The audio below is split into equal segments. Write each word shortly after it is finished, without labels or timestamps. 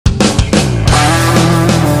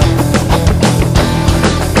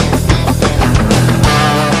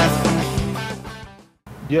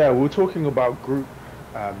Yeah, we're talking about group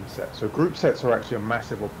sets. So group sets are actually a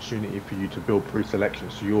massive opportunity for you to build pre-selection.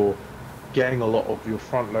 So you're getting a lot of, you're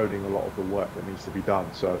front loading a lot of the work that needs to be done.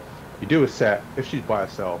 So you do a set. If she's by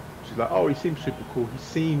herself, she's like, oh, he seems super cool. He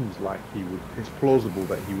seems like he would. It's plausible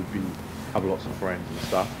that he would be have lots of friends and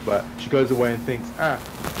stuff. But she goes away and thinks,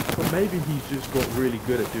 but maybe he's just got really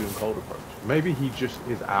good at doing cold approach. Maybe he just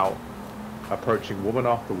is out approaching woman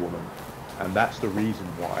after woman, and that's the reason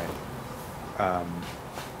why. Um,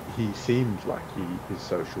 he seems like he is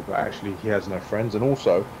social, but actually he has no friends. And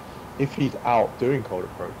also, if he's out doing cold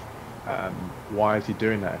approach, um, why is he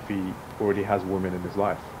doing that if he already has women in his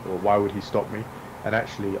life? Or why would he stop me? And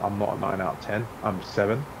actually, I'm not a 9 out of 10. I'm a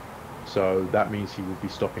 7. So that means he would be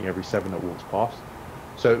stopping every 7 that walks past.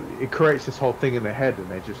 So it creates this whole thing in their head,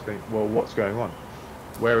 and they just think, well, what's going on?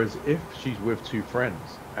 Whereas if she's with two friends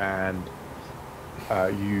and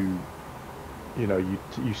you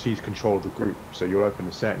you seize control of the group. So you'll open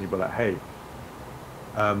the set and you'll be like, hey,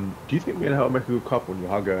 do you think we're gonna help make a good couple? And you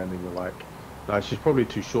hug her, and then you're like, no, she's probably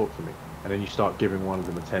too short for me. And then you start giving one of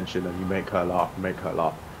them attention, and you make her laugh,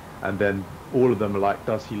 and then all of them are like,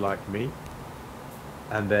 does he like me?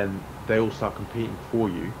 And then they all start competing for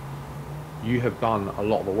you. You have done a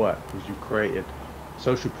lot of the work because you've created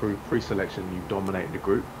social proof pre-selection. You've dominated the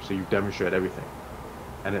group, so you've demonstrated everything,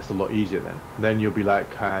 and it's a lot easier then. And then you'll be like,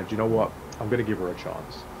 do you know what? I'm gonna give her a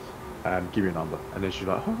chance and give you a number, and then she's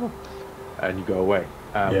like, oh, and you go away.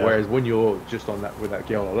 Yeah. Whereas when you're just on that with that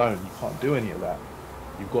girl alone, you can't do any of that.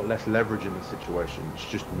 You've got less leverage in the situation. It's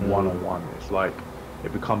just one on one. It's like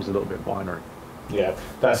it becomes a little bit binary. Yeah,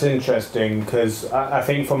 that's interesting because I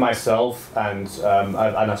think for myself, and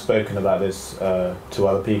I've spoken about this to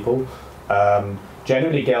other people.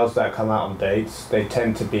 Generally, girls that come out on dates, they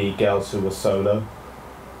tend to be girls who are solo,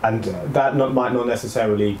 and that might not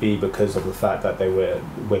necessarily be because of the fact that they were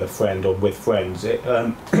with a friend or with friends. It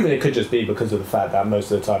could just be because of the fact that most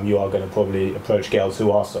of the time you are going to probably approach girls who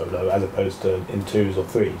are solo as opposed to in twos or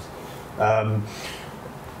threes.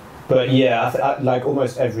 But yeah, like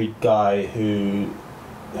almost every guy who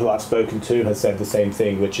I've spoken to has said the same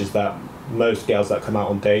thing, which is that most girls that come out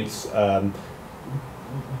on dates,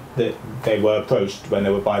 that they were approached when they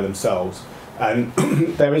were by themselves. And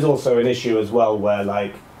there is also an issue as well where,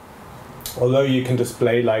 like, although you can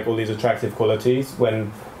display like all these attractive qualities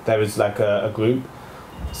when there is like a group,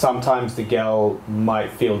 sometimes the girl might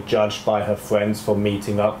feel judged by her friends for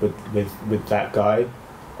meeting up with that guy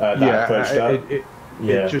that approached her.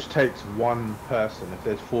 It just takes one person. If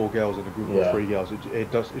there's 4 girls in a group or 3 girls,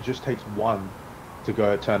 it just takes one to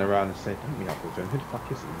go turn around and say, "Don't meet up with him. Who the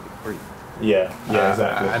fuck is he? He's a freak." Yeah,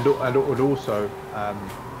 exactly. And also,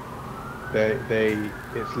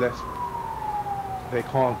 it's less. They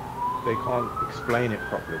can't explain it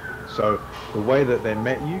properly. So the way that they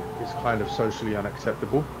met you is kind of socially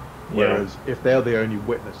unacceptable. Whereas if they're the only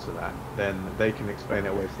witness to that, then they can explain it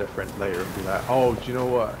away to their friends later and be like, oh, do you know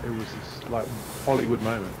what? It was this like Hollywood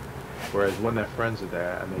moment. Whereas when their friends are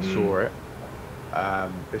there and they saw it,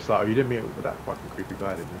 it's like, oh, you didn't meet with that fucking creepy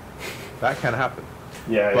guy, did you? That can happen.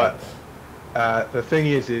 Yeah. But the thing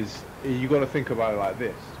is you got to think about it like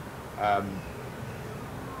this.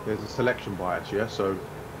 There's a selection bias, yeah? So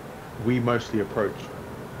we mostly approach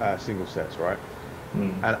single sets, right?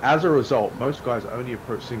 And as a result, most guys only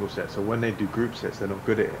approach single sets. So when they do group sets, they're not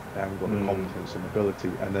good at it. They haven't got the competence and ability,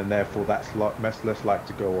 and then therefore that's less likely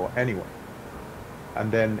to go anyway. And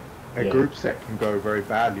then a group set can go very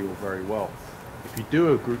badly or very well. If you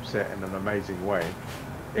do a group set in an amazing way,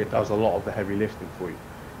 it does a lot of the heavy lifting for you.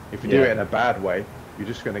 If you do it in a bad way, you're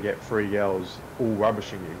just going to get 3 girls all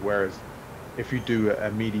rubbishing you. Whereas if you do a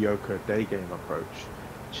mediocre day game approach,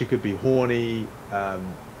 she could be horny,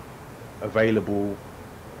 available,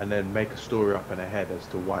 and then make a story up in her head as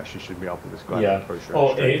to why she should be up with this guy.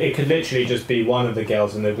 Or it could literally just be one of the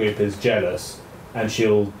girls in the group is jealous, and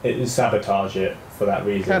she'll sabotage it for that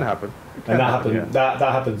reason. It can happen. That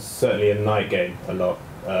happens certainly in night game a lot.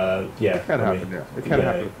 It can happen. It can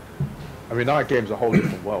happen. I mean, night game's a whole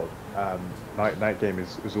different world. Night game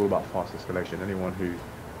is all about fast escalation. Anyone who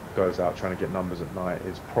goes out trying to get numbers at night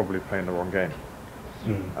is probably playing the wrong game.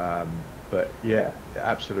 But yeah,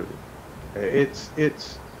 absolutely. It's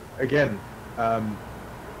again,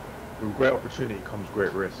 with great opportunity comes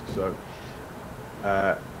great risk. So,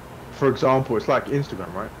 for example, it's like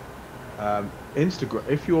Instagram, right? Instagram.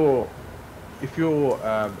 If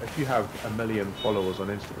you have 1 million followers on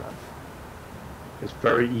Instagram, it's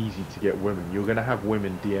very easy to get women. You're going to have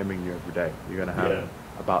women DMing you every day. You're going to have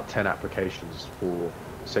about 10 applications for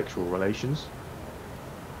sexual relations.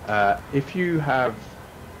 If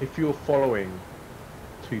you're following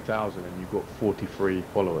 2,000 and you've got 43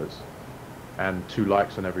 followers, and 2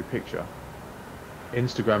 likes on every picture,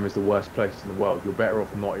 Instagram is the worst place in the world. You're better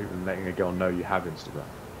off not even letting a girl know you have Instagram.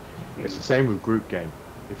 It's the same with group game.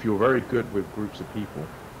 If you're very good with groups of people,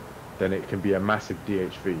 then it can be a massive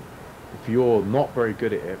DHV. If you're not very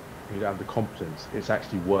good at it, you don't have the competence, it's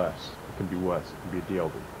actually worse. It can be worse. It can be a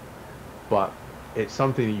DLB. But it's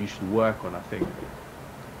something that you should work on. I think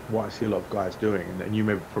what I see a lot of guys doing, and you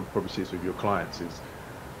may probably see this with your clients, is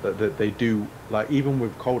that they do, like, even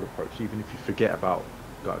with cold approach, even if you forget about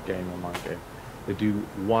a game, online game, they do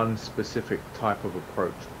one specific type of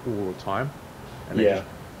approach all the time, and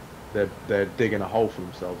they're digging a hole for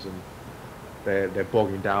themselves, and they're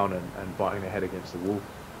bogging down and biting their head against the wall.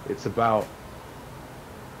 It's about,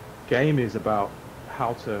 game is about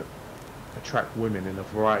how to attract women in a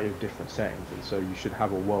variety of different settings, and so you should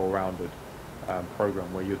have a well-rounded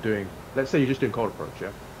program where you're doing, let's say you're just doing cold approach,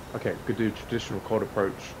 yeah? Okay, could do traditional cold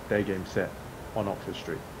approach day game set on Oxford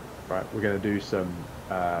Street, right? We're going to do some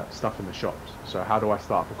stuff in the shops. So how do I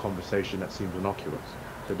start up a conversation that seems innocuous?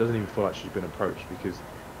 So it doesn't even feel like she's been approached, because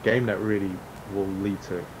game that really will lead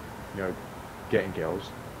to, getting girls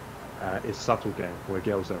is subtle game where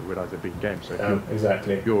girls don't realize they're being game. So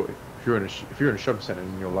exactly. If you're in a shopping center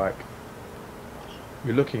and you're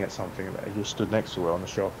looking at something and you're stood next to her on the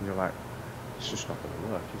shelf and you're like, it's just not going to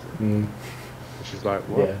work, is it? And she's like,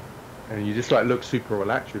 what? Yeah. And you just like look super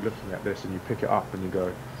relaxed. You're looking at this and you pick it up and you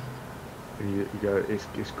go,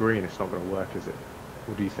 it's green. It's not going to work, is it?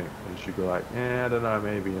 What do you think? And she'd go like, I don't know,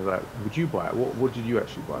 maybe. And you're like, would you buy it? What did you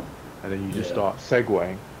actually buy? And then you just start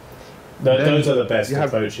segueing. Those are the best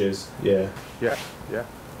approaches. Yeah. Yeah.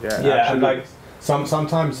 And like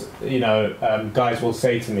sometimes guys will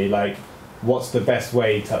say to me like, what's the best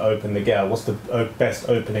way to open the girl? What's the best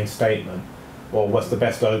opening statement? Or what's the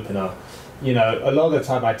best opener? A lot of the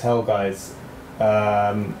time I tell guys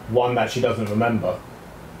one that she doesn't remember,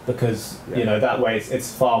 because that way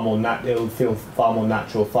it's far more it'll feel far more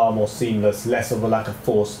natural, far more seamless, less of a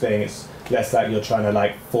forced thing. It's less like you're trying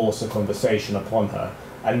to force a conversation upon her.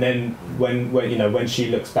 And then when she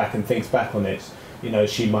looks back and thinks back on it,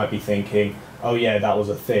 she might be thinking, oh yeah, that was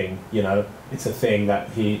a thing. It's a thing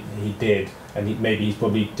that he did, and maybe he's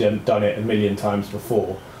probably done it a million times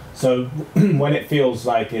before. So when it feels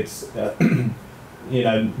like it's nothing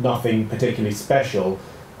particularly special,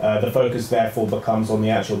 the focus therefore becomes on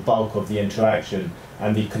the actual bulk of the interaction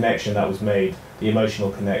and the connection that was made, the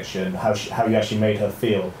emotional connection, how you actually made her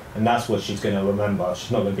feel, and that's what she's going to remember.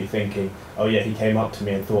 She's not going to be thinking, oh yeah, he came up to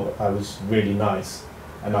me and thought I was really nice,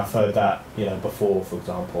 and I've heard that before, for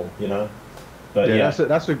example, But yeah.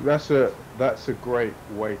 That's a great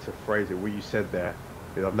way to phrase it. What you said there,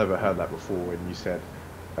 because I've never heard that before. When you said,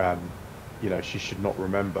 she should not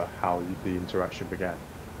remember how the interaction began,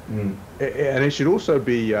 and it should also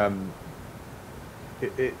be.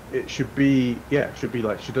 It should be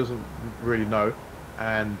like she doesn't really know,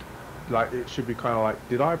 and like it should be kind of like,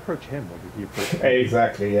 did I approach him or did he approach me?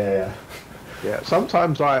 Exactly. Yeah.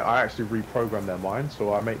 Sometimes I actually reprogram their mind,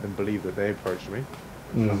 so I make them believe that they approached me.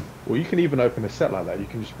 Or you can even open a set like that. You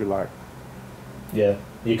can just be like, you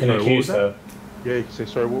can accuse her. Yeah, you can say,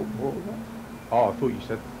 sorry, what was that? Oh, I thought you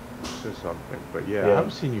said something, but I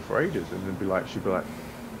haven't seen you for ages. And then she'd be like,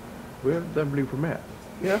 we don't believe we met.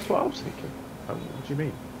 Yeah, that's what I was thinking. What do you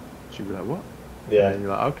mean? She'd be like, what? Yeah. And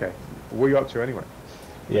you're like, okay, what are you up to anyway?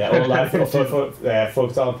 Yeah, or like for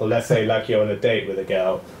example, let's say like you're on a date with a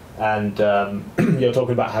girl and you're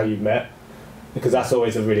talking about how you met, because that's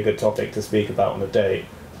always a really good topic to speak about on a date.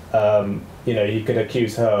 You could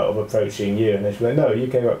accuse her of approaching you, and then she'd be like, no, you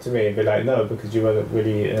came up to me, and be like, no, because you were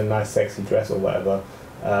really in a nice sexy dress or whatever.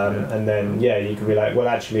 And then you could be like, well,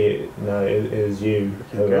 actually, no, it was you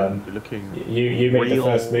who you made the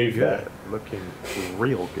first move there. Looking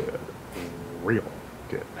real good.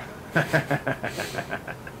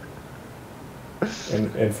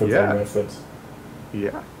 Infrared reference.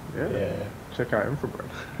 Yeah. Check out infrared.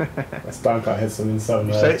 Stunk, I had some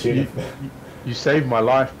you saved my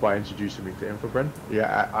life by introducing me to infrared.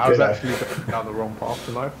 Yeah, I was actually down the wrong path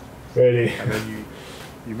in life. Really? And then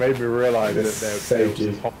you made me realise that there was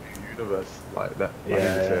this whole universe like that.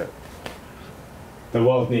 Yeah. The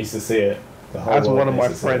world needs to see it. As one of my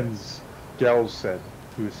friends, girls said,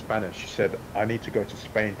 who was Spanish, she said, I need to go to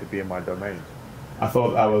Spain to be in my domain. I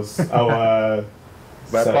thought that was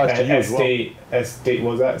but so applies to you SD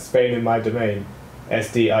was that Spain in my domain?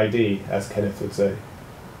 SDID, as Kenneth would say.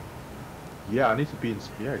 Yeah, I need to be in.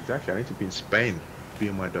 Yeah, exactly. I need to be in Spain, be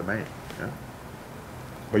in my domain. Yeah.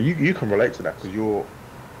 But you can relate to that because you're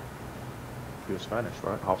Spanish,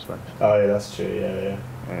 right? Half Spanish. Oh yeah, that's true. Yeah.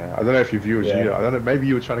 Yeah. I don't know if your viewers knew that. I don't know. Maybe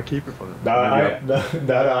you were trying to keep it from them. No,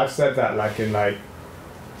 I've said that in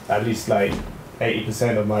at least like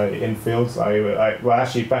 80% of my infields. Well,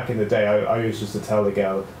 actually, back in the day, I used just to tell the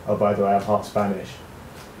girl, oh, by the way, I'm half Spanish.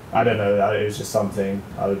 I don't know, it was just something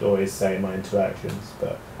I would always say in my interactions.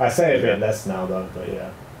 But I say it a bit less now, though, but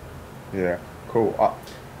yeah. Yeah, cool.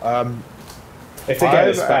 If the girl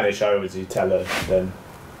is Spanish, I always tell her then.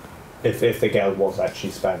 If the girl was actually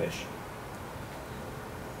Spanish.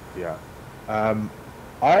 Yeah.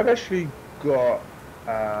 I've actually got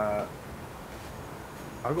I've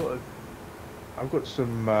got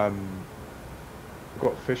some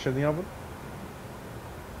got fish in the oven.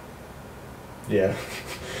 Yeah.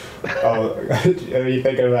 Oh, are you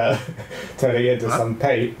thinking about turning it into some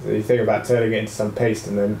paste? Are you thinking about turning it into some paste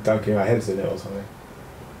and then dunking our heads in it or something?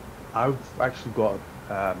 I've actually got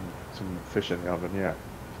some fish in the oven, yeah.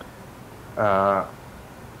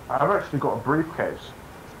 I've actually got a briefcase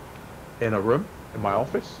in a room in my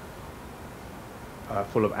office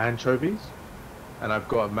full of anchovies, and I've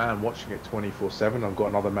got a man watching it 24/7. I've got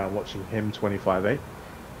another man watching him 25/8,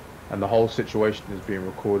 and the whole situation is being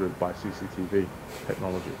recorded by CCTV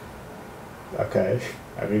technology. Okay,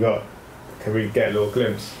 can we get a little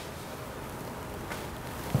glimpse?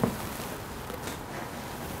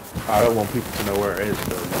 I don't want people to know where it is,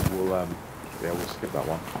 so we'll skip that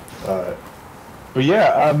one. Alright. But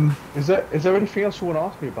yeah, is there anything else you want to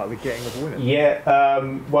ask me about the getting of women? Yeah,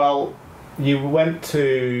 well, you went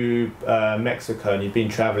to Mexico and you've been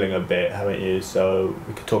travelling a bit, haven't you? So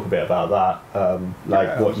we could talk a bit about that.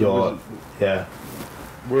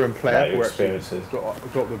 We're in Playa. We're experiences.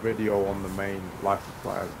 Got the video on the main Life of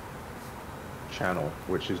Playa channel,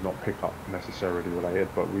 which is not pickup necessarily related,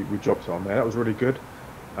 but we dropped it on there. That was really good.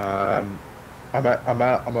 I'm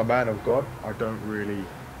a man of God. I don't really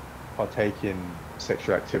partake in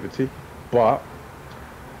sexual activity, but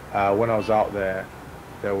when I was out there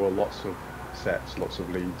were lots of sets, lots of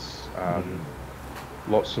leads,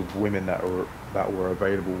 lots of women that were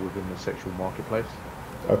available within the sexual marketplace.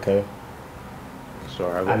 Okay.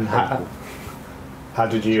 Sorry, and how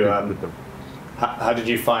did you how did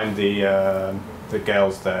you find the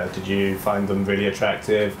girls there? Did you find them really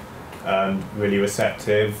attractive, really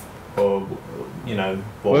receptive, or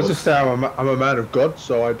Well, let's just say I'm a man of God,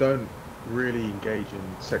 so I don't really engage in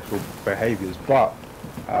sexual behaviours, but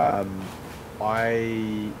I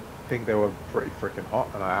think they were pretty freaking hot,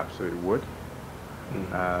 and I absolutely would.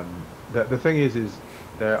 The thing is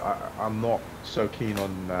I'm not so keen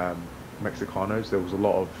on Mexicanos. There was a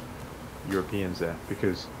lot of Europeans there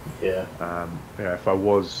because if I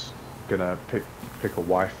was gonna pick a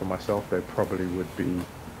wife for myself, they probably would be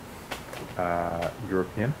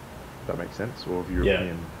European. If that makes sense, or of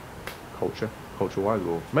European culture-wise,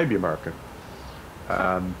 or maybe American.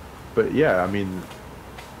 But yeah, I mean,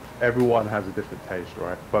 everyone has a different taste,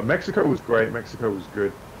 right? But Mexico was great. Mexico was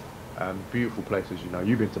good. Beautiful places,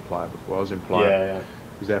 You've been to Playa before. I was in Playa. Yeah.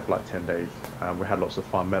 I was there for like 10 days. We had lots of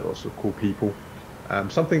fun, met lots of cool people. A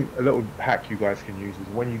little hack you guys can use is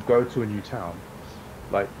when you go to a new town,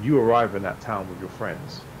 like you arrive in that town with your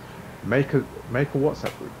friends, make a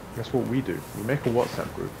WhatsApp group. That's what we do. We make a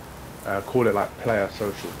WhatsApp group, call it like Player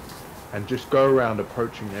Social, and just go around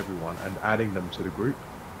approaching everyone and adding them to the group,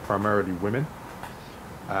 primarily women,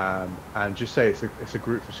 and just say it's a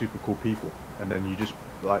group for super cool people. And then you just,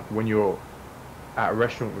 like, when you're at a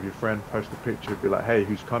restaurant with your friend, post a picture, be like, hey,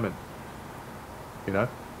 who's coming?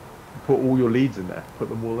 Put all your leads in there, put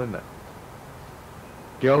them all in there.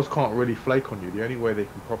 Girls can't really flake on you. The only way they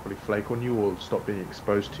can properly flake on you or stop being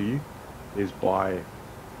exposed to you is by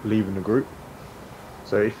leaving the group.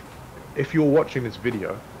 So if you're watching this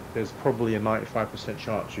video, there's probably a 95%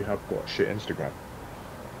 chance you have got shit Instagram.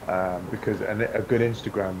 Because a good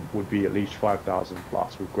Instagram would be at least 5,000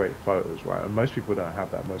 plus with great photos, right? And most people don't have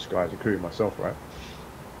that, most guys, including myself, right?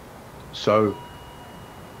 So,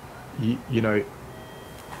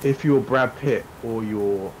 if you're Brad Pitt or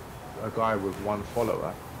you're a guy with one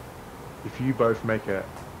follower, if you both make a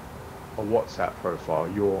WhatsApp profile,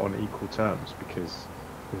 you're on equal terms because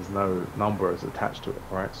there's no numbers attached to it,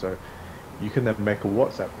 right? So you can then make a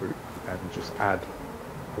WhatsApp group and just add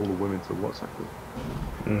all the women to the WhatsApp group.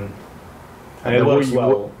 And it works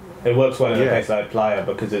well. It works well in a place like Playa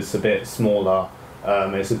because it's a bit smaller.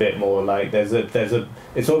 It's a bit more like there's a.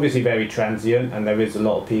 It's obviously very transient and there is a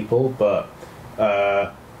lot of people, but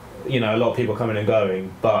a lot of people coming and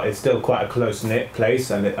going. But it's still quite a close knit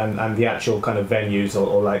place, and the actual kind of venues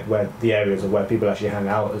or like where the areas of where people actually hang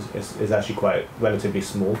out is actually quite relatively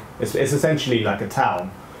small. It's essentially like a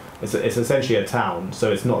town. It's essentially a town,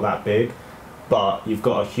 so it's not that big, but you've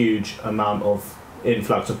got a huge amount of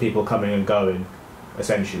influx of people coming and going,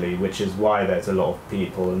 essentially, which is why there's a lot of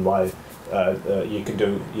people and why you can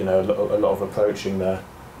do a lot of approaching there.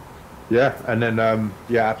 Yeah, and then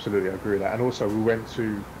yeah, absolutely, I agree with that. And also, we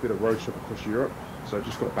did a road trip across Europe. So I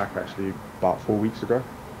just got back actually about 4 weeks ago.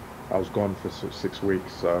 I was gone for 6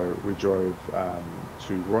 weeks, so we drove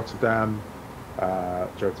to Rotterdam,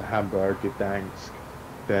 drove to Hamburg, Gdansk,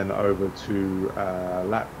 then over to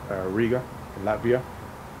Riga in Latvia,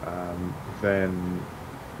 then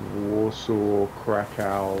Warsaw,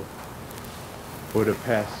 Krakow,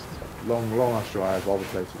 Budapest, long ass drive, other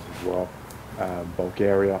places as well,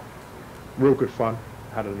 Bulgaria. Real good fun.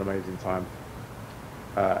 Had an amazing time.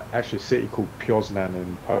 Actually, a city called Poznan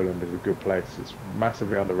in Poland is a good place. It's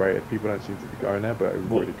massively underrated. People don't seem to be going there, but it was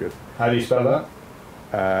really good. How do you spell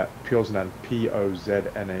that? Poznan,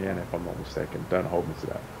 Poznan, if I'm not mistaken. Don't hold me to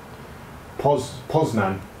that.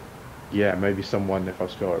 Poznan. Yeah, maybe someone, if I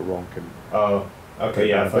spell it wrong, can. Oh, okay,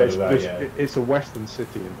 yeah, I've heard of that, yeah. It's a western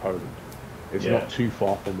city in Poland. It's Yeah. not too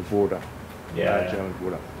far from the border, Yeah, German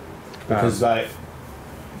border. because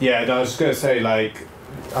yeah, no, I was going to say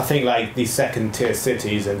I think these second tier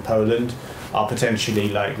cities in Poland are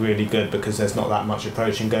potentially really good because there's not that much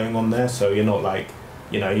approaching going on there. So you're not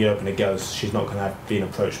you open a girl, she's not going to have been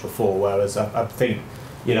approached before. Whereas I think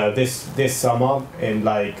this summer in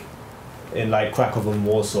Krakow and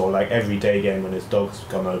Warsaw, every day game when his dog's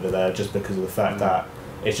gone over there just because of the fact that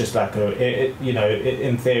it's just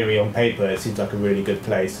in theory on paper it seems like a really good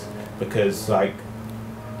place because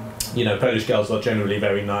Polish girls are generally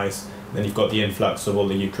very nice. Then you've got the influx of all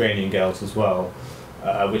the Ukrainian girls as well,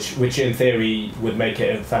 which in theory would make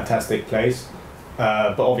it a fantastic place.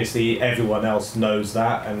 But obviously everyone else knows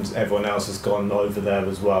that, and everyone else has gone over there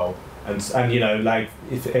as well. And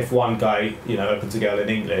if one guy opens a girl in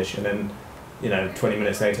English, and then 20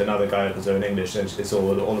 minutes later another guy opens her in English, then it's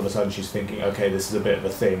all of a sudden she's thinking, okay, this is a bit of a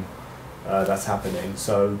thing that's happening.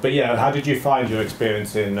 So, but yeah, how did you find your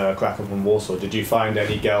experience in Krakow and Warsaw? Did you find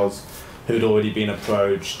any girls who'd already been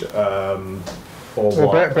approached, or Well,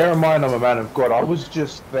 what? bear in mind, I'm a man of God. I was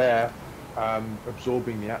just there,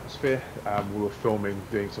 absorbing the atmosphere. We were filming,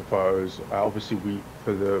 doing some photos. Obviously,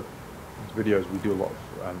 for the videos we do a lot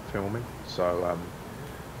of filming, so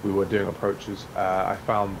we were doing approaches. I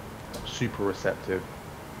found super receptive.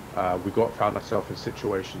 We found ourselves in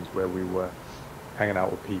situations where we were hanging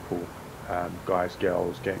out with people, guys,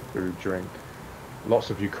 girls, getting food, drink.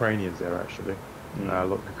 Lots of Ukrainians there actually. A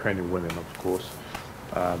lot of Ukrainian women, of course,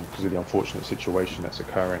 because of the unfortunate situation that's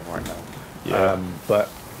occurring right now. Yeah. But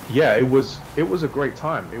yeah, it was a great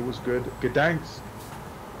time. It was good. Gdansk,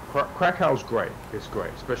 Krakow's great. It's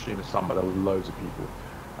great, especially in the summer. There were loads of people.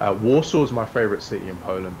 Warsaw is my favorite city in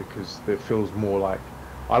Poland because it feels more like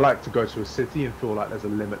I like to go to a city and feel like there's a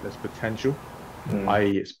limitless potential.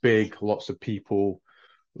 I.e., it's big, lots of people,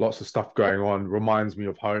 lots of stuff going on. Reminds me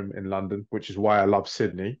of home in London, which is why I love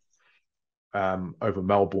Sydney over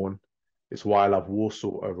Melbourne. It's why I love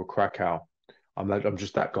Warsaw over Krakow. I'm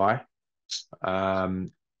just that guy.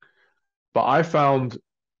 But I found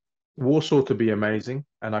Warsaw to be amazing,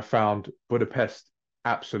 and I found Budapest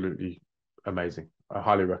absolutely amazing. I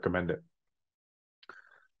highly recommend it.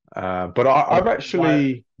 But I've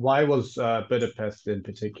actually, Why was Budapest in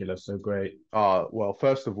particular so great? well,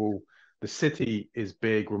 first of all, the city is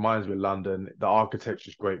big, reminds me of London. The architecture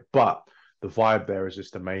is great, but the vibe there is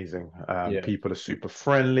just amazing. Yeah. People are super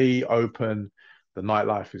friendly, open. The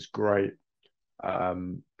nightlife is great.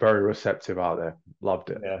 Very receptive out there. Loved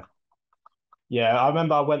it. Yeah. Yeah, I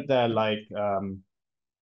remember I went there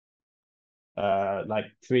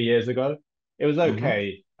 3 years ago. It was Hmm.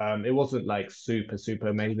 okay. It wasn't super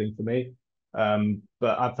amazing for me.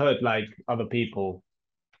 But I've heard other people,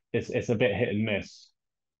 it's a bit hit and miss.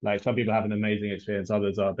 Like some people have an amazing experience,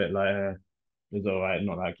 others are a bit it's all right,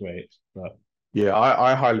 not that great. But Yeah,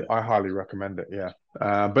 I highly recommend it. Yeah,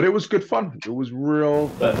 but it was good fun. It was real,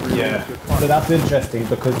 But real yeah, good so fun. that's interesting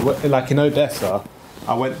because in Odessa,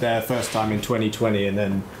 I went there first time in 2020 and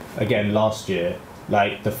then again last year.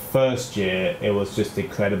 Like the first year, it was just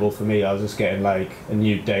incredible for me. I was just getting a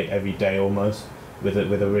new date every day almost with a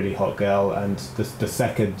really hot girl, and the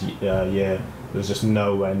second year it was just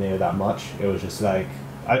nowhere near that much. It was just I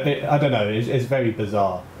don't know. It's very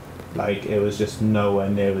bizarre. It was just nowhere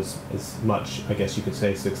near as much. I guess you could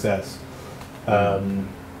say success,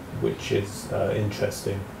 which is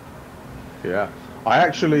interesting. Yeah, I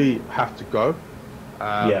actually have to go.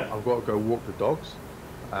 Yeah. I've got to go walk the dogs,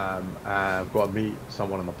 and I've got to meet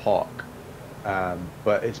someone in the park.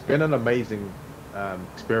 But it's been an amazing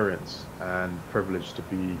experience and privilege to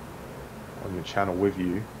be on your channel with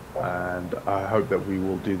you, and I hope that we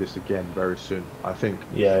will do this again very soon. I think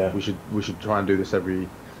Yeah. we should try and do this every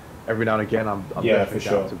now and again. I'm Yeah, definitely for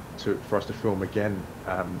down sure. for us to film again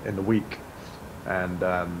in the week. and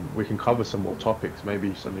we can cover some more topics.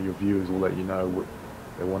 Maybe some of your viewers will let you know what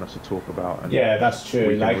they want us to talk about. And yeah, that's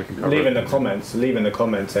true. Like, leave in the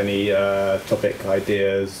comments any topic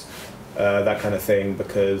ideas, that kind of thing,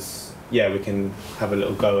 because yeah, we can have a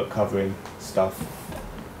little go at covering stuff.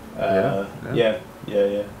 Yeah.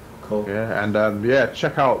 Cool. Yeah, and yeah,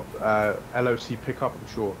 check out LOC Pickup. I'm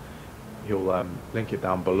sure he'll link it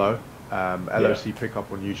down below. LOC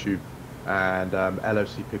Pickup on YouTube and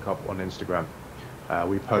LOC Pickup on Instagram.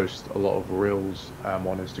 We post a lot of reels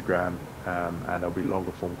on Instagram, and there'll be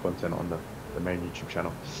longer form content on the main YouTube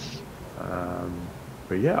channel.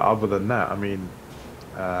 But yeah, other than that, I mean,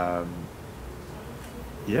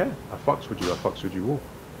 yeah, I fucks with you. I fucks with you all.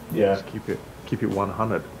 Yeah. Just keep it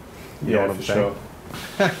 100. You know what I'm saying? Sure.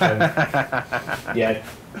 Yeah,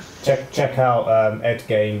 check out Ed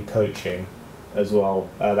Game Coaching as well.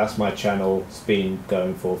 That's my channel. It's been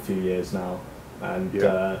going for a few years now, and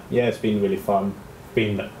yeah, it's been really fun.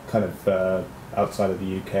 Been kind of outside of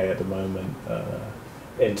the UK at the moment,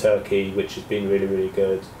 in Turkey, which has been really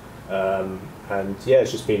good. And yeah,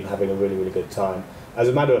 it's just been having a really good time. As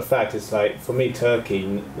a matter of fact, it's like, for me,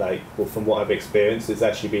 Turkey, like, well, from what I've experienced, it's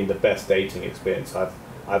actually been the best dating experience I've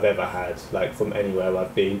ever had, like, from anywhere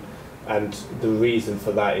I've been. And the reason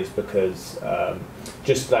for that is because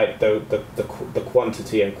just like the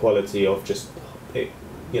quantity and quality of just,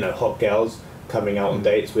 you know, hot girls coming out on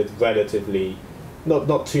dates with relatively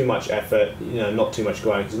not too much effort, you know, not too much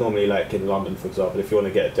grind. Because normally, like in London, for example, if you want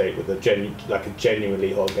to get a date with a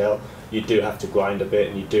genuinely hot girl, you do have to grind a bit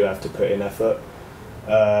and you do have to put in effort.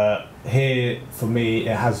 Here, for me,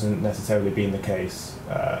 it hasn't necessarily been the case,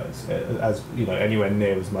 as you know, anywhere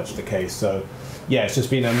near as much the case. So, yeah, it's just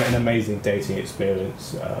been an amazing dating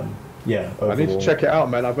experience. Yeah, overall. I need to check it out,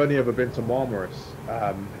 man. I've only ever been to Marmaris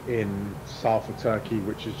in south of Turkey,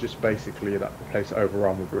 which is just basically that place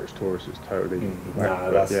overrun with rich tourists. It's totally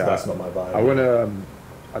that's not my vibe.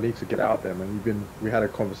 I need to get out there, man. We had a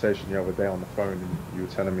conversation the other day on the phone, and you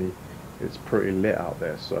were telling me it's pretty lit out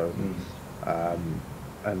there. So,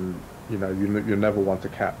 and you know, you're never one to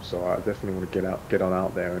cap. So I definitely want to get on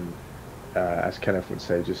out there, and as Kenneth would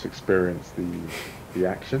say, just experience the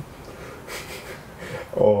action.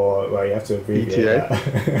 Or, well, you have to abbreviate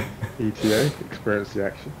ETA. ETA, experience the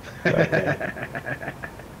action.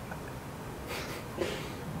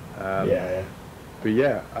 Yeah. But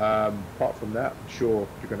yeah, apart from that, I'm sure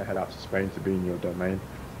you're going to head out to Spain to be in your domain.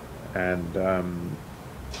 And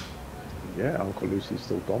yeah, Uncle Lucy's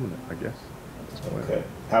still dominant, I guess. Okay.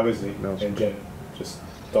 How is he in general? Just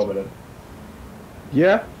dominant?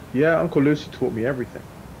 Yeah, Uncle Lucy taught me everything.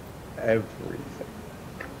 Everything.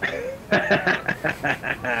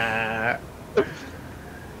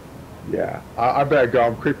 Yeah, I better go.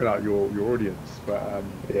 I'm creeping out your audience, but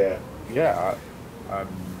I'm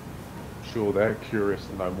sure they're curious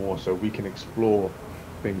to know more, so we can explore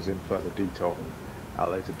things in further detail at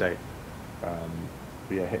a later date.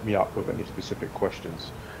 But yeah, hit me up with any specific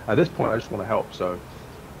questions. At this point, I just want to help. So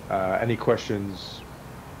any questions,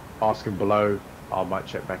 ask him below. I might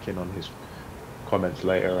check back in on his comments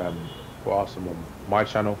later. We'll ask them on my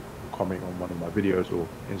channel, comment on one of my videos or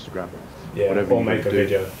Instagram. Yeah, whatever or make a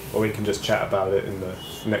video, or we can just chat about it in the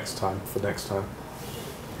next time.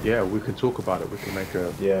 Yeah, we can talk about it. We can make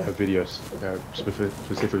a video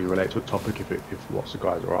specifically related to a topic if lots of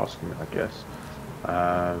guys are asking it, I guess.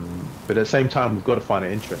 But at the same time, we've got to find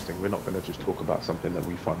it interesting. We're not going to just talk about something that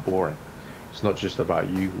we find boring. It's not just about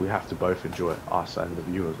you. We have to both enjoy it, us and the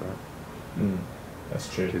viewers, right? That's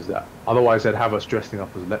true. Because otherwise they'd have us dressing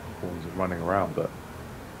up as leprechauns and running around, but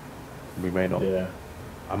we may not. Yeah.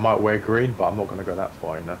 I might wear green, but I'm not going to go that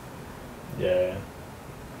far, you know? Yeah.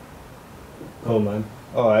 Cool, man.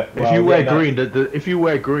 All right. If you wear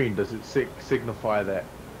green, does it signify that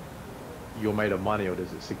you're made of money, or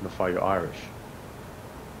does it signify you're Irish?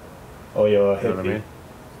 Or you're a hippie. You know what I mean?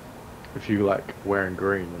 If you like wearing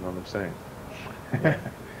green, you know what I'm saying? Yeah.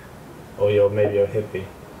 Or maybe you're a hippie.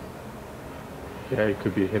 Yeah, you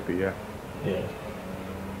could be a hippie, yeah. Yeah.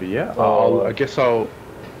 But yeah, I guess I'll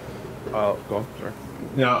go on, sorry.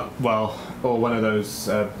 No, well, or one of those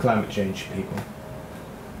climate change people.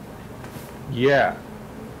 Yeah.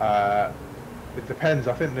 It depends.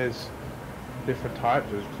 I think there's different types.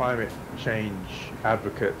 There's climate change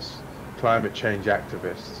advocates, climate change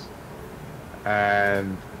activists,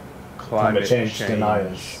 and climate change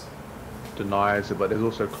deniers. But there's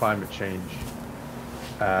also climate change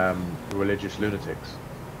religious lunatics.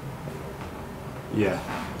 Yeah,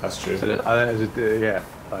 that's true. So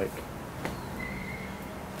like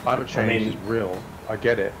climate change is real. I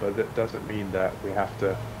get it, but that doesn't mean that we have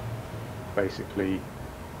to basically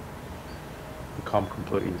become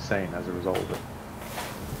completely insane as a result of it,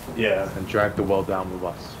 Yeah. and drag the world down with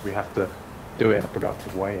us. We have to do it in a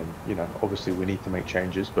productive way, and obviously we need to make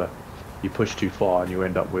changes, but you push too far and you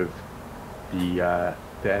end up with the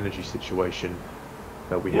energy situation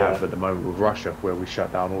that we have at the moment with Russia, where we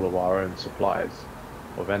shut down all of our own supplies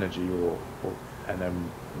of energy, and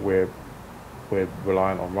then we're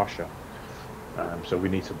reliant on Russia. So we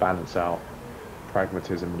need to balance out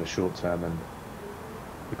pragmatism in the short term and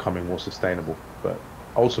becoming more sustainable. But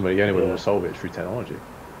ultimately, the only way we'll solve it is through technology.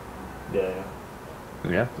 Yeah.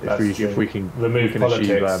 Yeah. If we can remove politics,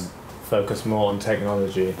 achieve, focus more on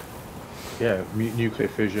technology. Yeah, nuclear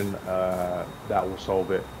fission, that will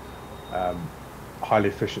solve it. Highly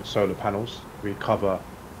efficient solar panels. We cover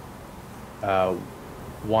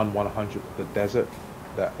 1/100th of the desert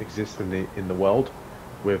that exists in the world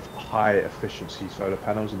with high efficiency solar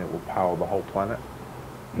panels, and it will power the whole planet.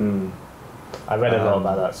 I read a lot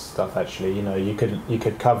about that stuff actually. You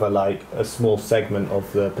could cover like a small segment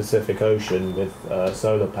of the Pacific Ocean with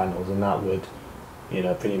solar panels, and that would,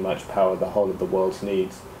 pretty much power the whole of the world's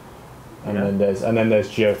needs. And then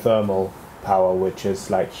there's geothermal power, which is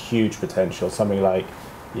like huge potential. Something like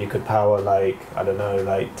you could power like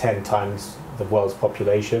 10 times the world's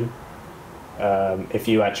population if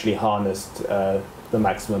you actually harnessed the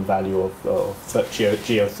maximum value of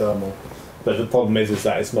geothermal. But the problem is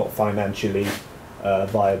that it's not financially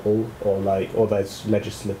viable, or there's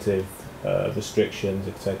legislative restrictions,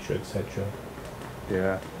 etc., etc.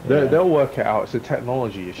 Yeah, they'll work it out. It's a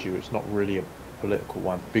technology issue. It's not really a political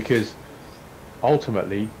one, because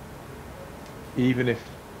ultimately, even if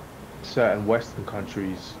certain Western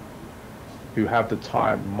countries who have the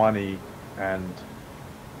time, money, and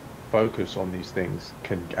focus on these things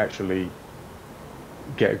can actually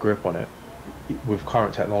get a grip on it with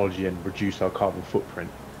current technology and reduce our carbon footprint,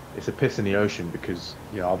 it's a piss in the ocean, because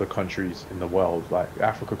other countries in the world, like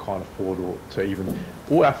Africa, can't afford, or to even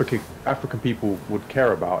all African people would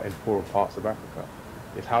care about in poorer parts of Africa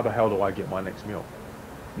is, how the hell do I get my next meal?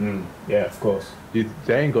 Yeah, of course. They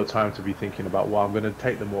ain't got time to be thinking about, well, I'm going to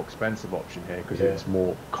take the more expensive option here because it's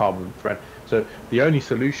more carbon friendly. So the only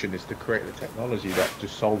solution is to create the technology that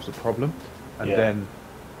just solves the problem, and then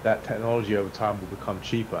that technology over time will become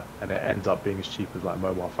cheaper, and it ends up being as cheap as like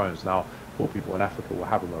mobile phones. Now, poor people in Africa will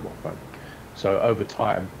have a mobile phone. So over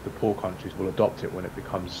time, the poor countries will adopt it when it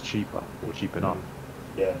becomes cheaper or cheap enough.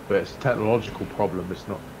 Yeah. But it's a technological problem. It's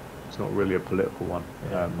not really a political one.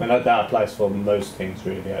 And that applies for most things,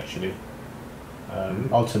 really, actually.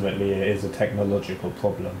 Ultimately, it is a technological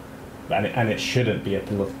problem, and it shouldn't be a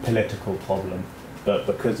political problem. But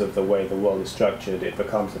because of the way the world is structured, it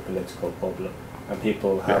becomes a political problem. And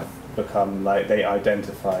people have become like, they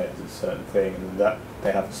identify as a certain thing, and that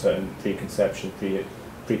they have a certain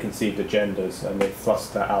preconceived agendas, and they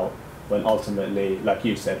thrust that out, when ultimately, like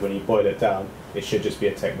you said, when you boil it down, it should just be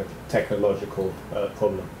a technological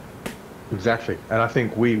problem. Exactly. And I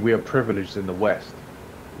think we are privileged in the West.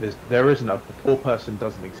 There isn't a poor person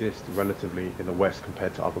doesn't exist relatively in the West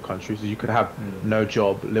compared to other countries. You could have no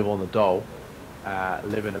job, live on the dole,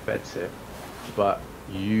 live in a bedsit, but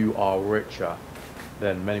you are richer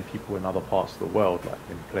than many people in other parts of the world, like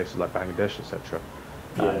in places like Bangladesh, etc.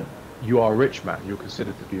 You are a rich man. You're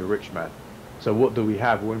considered to be a rich man. So what do we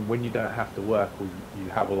have when you don't have to work, or you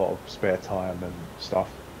have a lot of spare time and stuff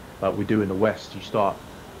like we do in the West? You start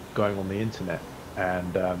going on the internet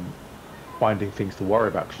and finding things to worry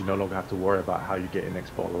about, because you no longer have to worry about how you get your next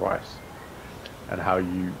bottle of rice and how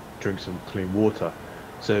you drink some clean water.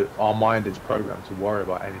 So our mind is programmed to worry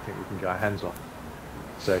about anything we can get our hands on.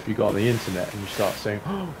 So if you go on the internet and you start saying,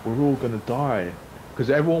 oh, we're all going to die, because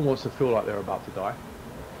everyone wants to feel like they're about to die,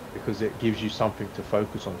 because it gives you something to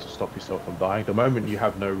focus on to stop yourself from dying. The moment you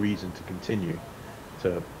have no reason to continue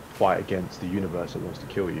to fight against the universe that wants to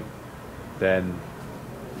kill you, then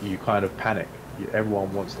you kind of panic.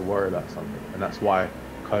 Everyone wants to worry about something, and that's why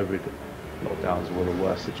COVID lockdowns were the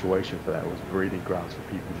worst situation for that. It was breeding grounds for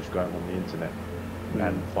people just going on the internet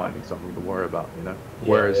and finding something to worry about,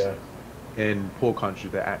 Whereas in poor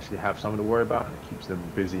countries, they actually have something to worry about, and it keeps them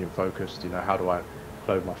busy and focused. How do I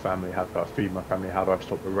clothe my family? How do I feed my family? How do I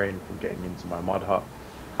stop the rain from getting into my mud hut?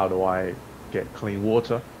 How do I get clean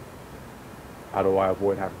water? How do I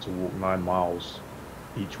avoid having to walk 9 miles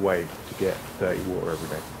each way to get dirty water every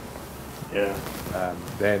day?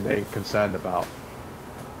 They ain't concerned about.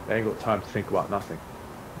 They ain't got time to think about nothing,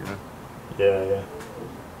 Yeah,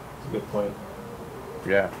 it's a good point.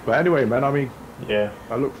 Yeah, but anyway, man. I mean,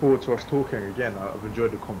 I look forward to us talking again. I've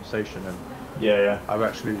enjoyed the conversation, and I've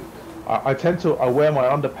actually, I wear my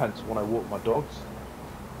underpants when I walk my dogs.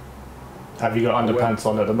 Have you got underpants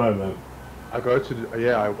on at the moment? I go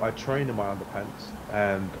to I train in my underpants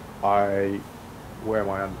and I wear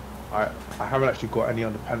my I haven't actually got any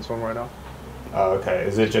underpants on right now. Oh, okay.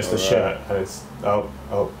 Is it just So, a shirt? And it's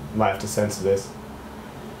might have to censor this.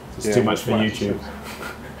 It's yeah, too much for might have to YouTube.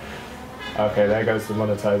 Okay, there goes the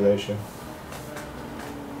monetization.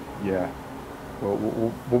 Yeah.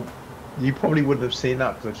 Well, you probably wouldn't have seen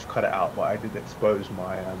that because I just cut it out, but I did expose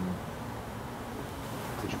my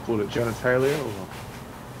would you call it genitalia or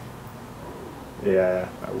Yeah,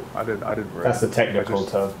 I didn't really. that's the technical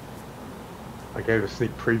term. I gave a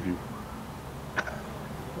sneak preview.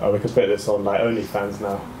 Oh, we could put this on like OnlyFans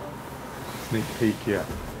now. Sneak peek, yeah.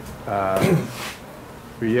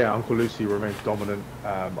 But yeah, Uncle Lucy remains dominant.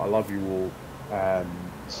 I love you all, and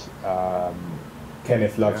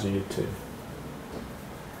Kenneth loves yeah. you too.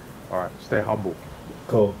 All right, stay humble.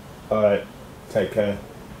 Cool. Alright, take care.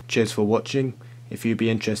 Cheers for watching. If you'd be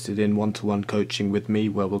interested in one-to-one coaching with me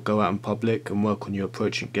where we'll go out in public and work on you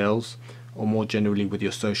approaching girls, or more generally with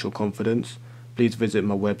your social confidence, please visit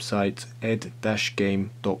my website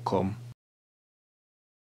ed-game.com.